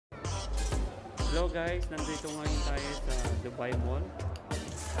Hello guys, nandito ngayon tayo sa Dubai Mall.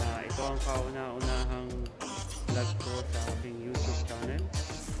 Ito ang kauna-unahang vlog ko sa aking YouTube channel.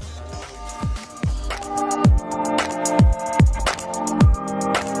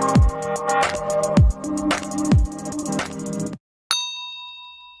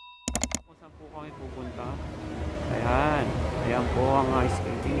 Kung saan po kami pupunta? Ayan po ang ice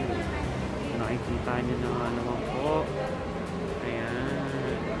skating. Nakikita nyo na naman po.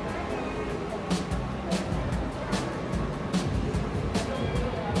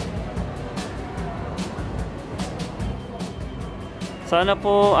 Sana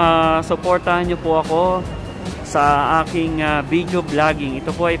po supportahan nyo po ako sa aking video vlogging.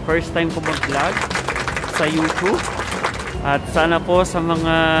 Ito po ay first time ko mag-vlog sa YouTube. At sana po sa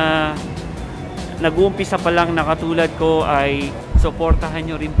mga nag-uumpisa pa lang na katulad ko ay supportahan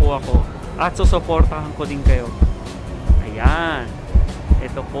nyo rin po ako. At susuportahan ko din kayo. Ayan.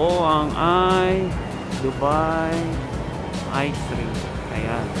 Ito po ang Dubai Ice Rink.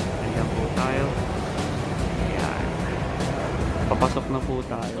 Ayan. Ayan po tayo. Papasok na po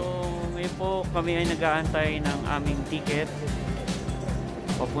tayo. So, ngayon po kami ay nag-aantay ng aming ticket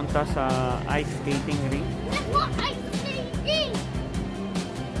papunta sa ice skating rink. Ice skating!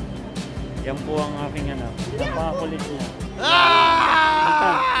 Yan po ang aking anak. Napakulit niya.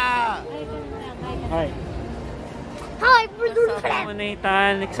 Hi! Hi, producer! Sabi mo,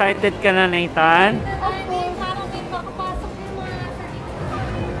 Nathan. Excited ka na, Nathan? Opo. Parang may makapasok yung mga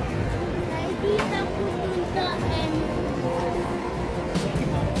nakikita, pumunta, and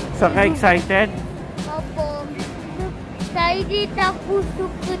Saan ka excited? opo. Excited ako sa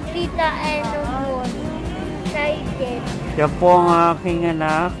pumunta, and excited. Siya po ang aking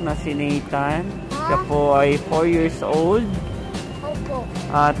anak na si Nathan. Siya po ay 4 years old. Opo.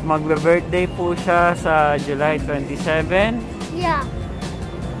 At magbe-birthday po siya sa July 27. Yeah.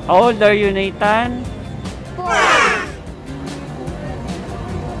 How old are you, Nathan? 4.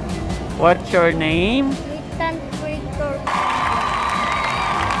 What's your name? Nathan Victor.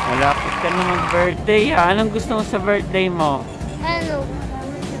 Malapit ka na mag-birthday. Anong gusto mo sa birthday mo? Ano?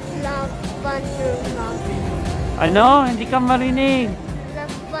 Love Thunder Mount. Ano? Hindi ka marinig.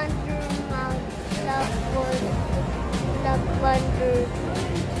 Love Thunder Mount. Love Thunder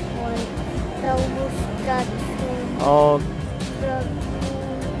Mount. Love Statue. Oh,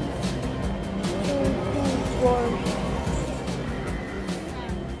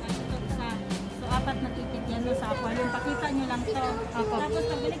 So, 4 na ticket yan sa aquarium. Pakita nyo lang to. Tapos,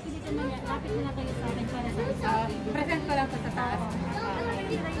 pagbalik dito na yan, lapit nyo na kayo sa akin para sa isa. Present ko lang to sa taas.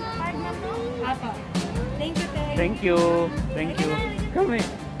 Card na to? Apo. Thank you, Tay. thank you. Thank you. Come here.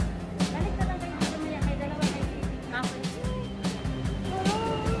 Balik na lang kayo dito maya. May dalawa kayo ticket. Apo.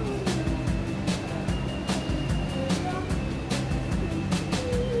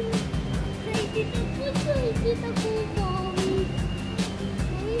 Excited ako, Mommy.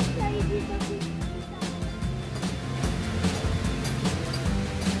 Excited ako.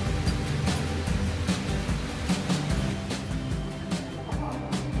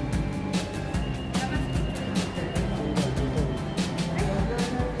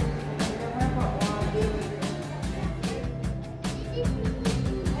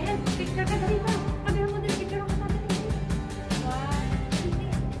 Ayan, picture ka dito. Kamera mo din, picture ako natin.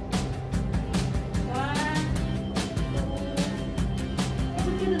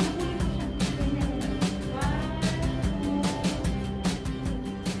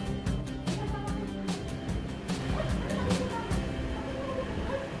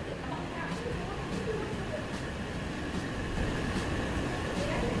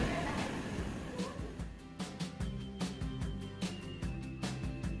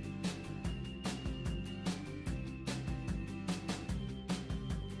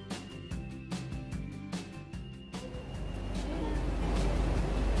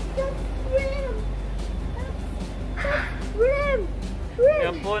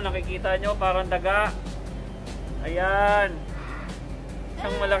 Yan po, nakikita nyo, parang daga. Ayan.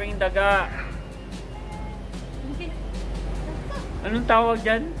 Isang malaking daga. Anong tawag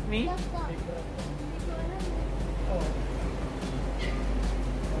dyan, Mi?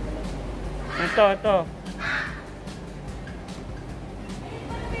 Ito.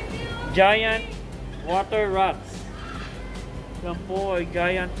 Giant water rats. Yan po ay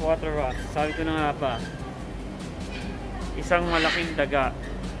giant water rats. Sabi ko na nga pa. Isang malaking daga.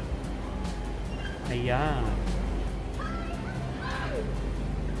 Ayan.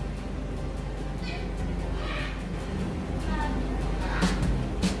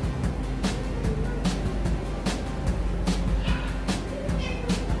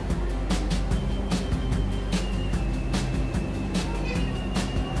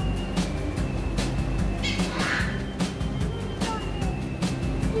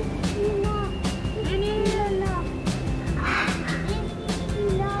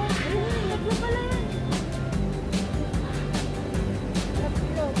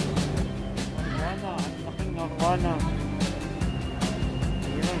 Sana.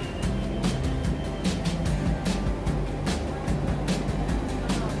 Ayan.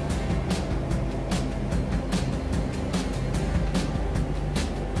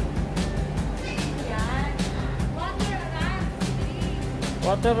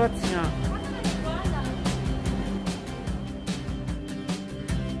 Water rats nga.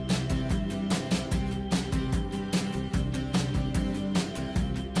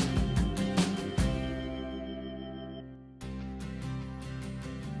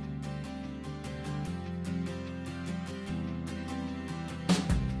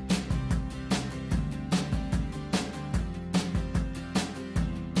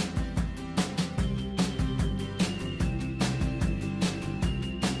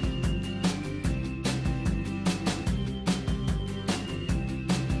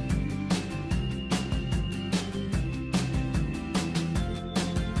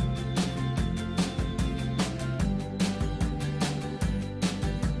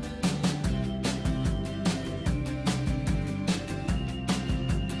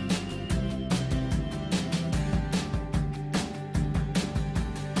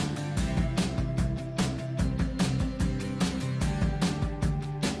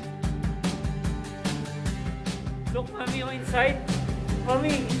 Look, Mommy, oh, inside.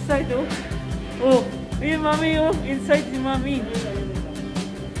 Mommy, inside, oh. Oh, ayun, Mommy, oh. Inside si Mommy.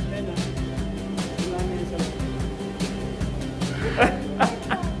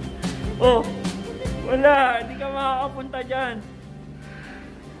 Oh, wala. Hindi ka makakapunta dyan.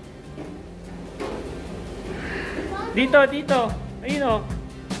 Dito, dito. Ayun, oh.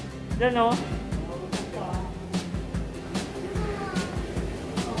 Dyan, oh.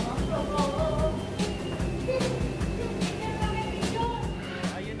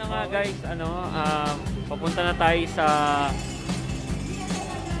 Guys, papunta na tayo sa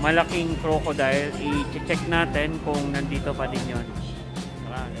malaking crocodile. I-check natin kung nandito pa din yun.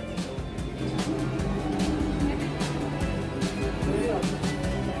 Tara.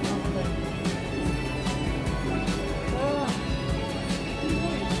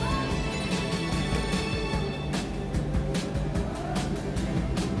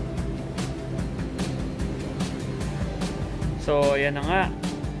 So, yan na nga.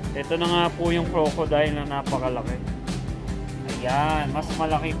 Ito na nga po yung crocodile na napakalaki. Ayan, mas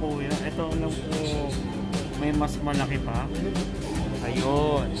malaki po yun. Ito lang po, may mas malaki pa.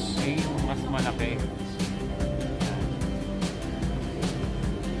 Ayun, may mas malaki.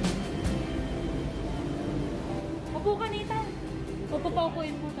 Upo ka, Nathan.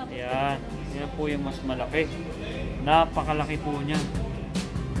 Upo-upuin mo tapos. Ayan, yan po yung mas malaki. Napakalaki po niya.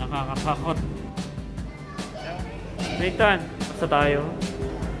 Nakakatakot. Nathan, basta tayo.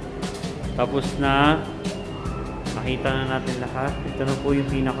 Tapos na nakita na natin lahat. Ito na po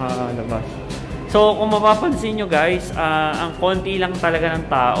yung pinakalabas. So kung mapapansin nyo guys, ang konti lang talaga ng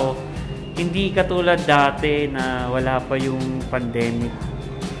tao. Hindi katulad dati na wala pa yung pandemic.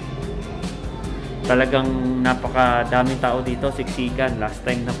 Talagang napakadaming tao dito, siksikan. Last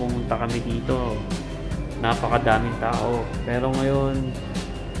time na pumunta kami dito, napakadaming tao. Pero ngayon,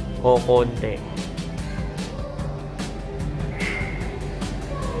 konti.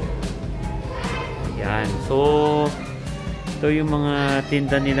 Yan. So, ito yung mga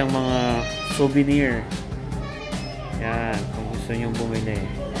tinda nilang mga souvenir. Yan. Kung gusto nyo bumili.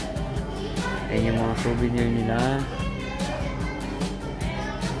 Yan yung mga souvenir nila.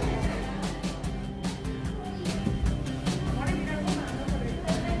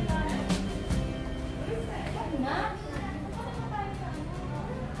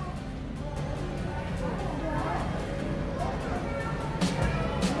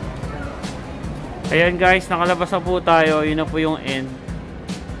 Ayan guys, nakalabas na po tayo. Yun na po yung end.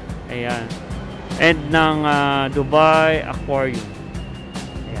 Ayan. End ng Dubai Aquarium.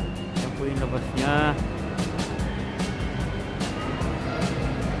 Ayan. Yan po yung labas niya.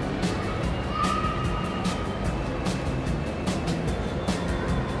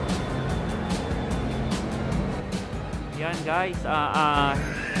 Ayan guys.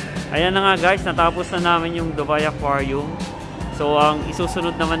 Ayan na nga guys. Natapos na namin yung Dubai Aquarium. So, ang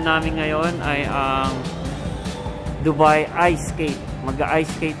isusunod naman namin ngayon ay ang Dubai Ice Skate.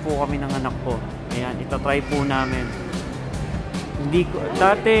 Mag-ice skate po kami ng anak ko. Ayan, itatry po namin. Hindi ko,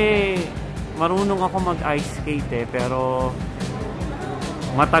 dati marunong ako mag-ice skate pero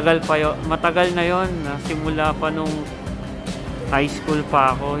matagal na yon, simula pa nung high school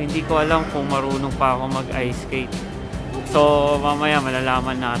pa ako. Hindi ko alam kung marunong pa ako mag-ice skate. So, mamaya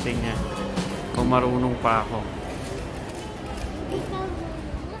malalaman natin yan kung marunong pa ako.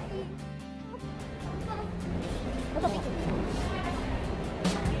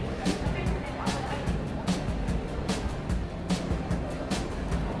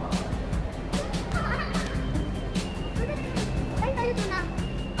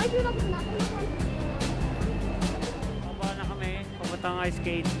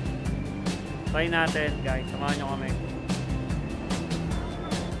 mag-skate. Try natin, guys. Samahan nyo kami.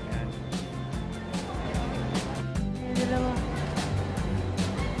 Ayan. Ayan, dalawa.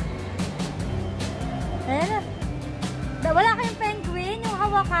 Ayan na. Wala kayong penguin, yung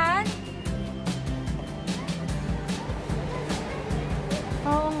hawakan?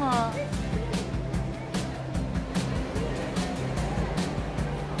 Oo nga.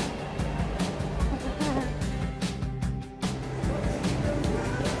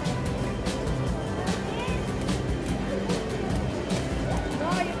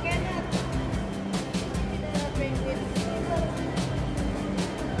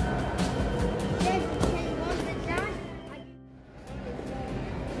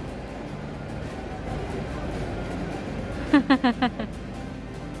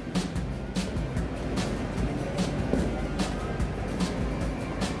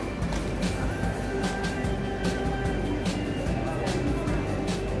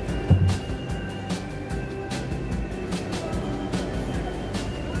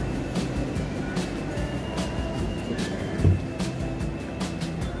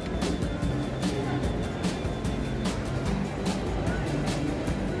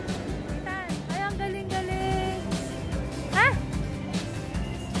 Ay, ang galing-galing. Ha?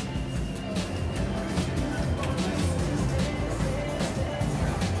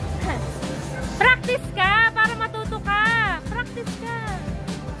 Practice ka para matuto ka. Practice ka.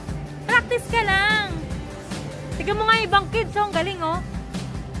 Practice ka lang. Tignan mo nga ibang kids, oh, ang galing, oh.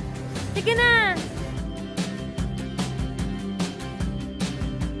 Sige na.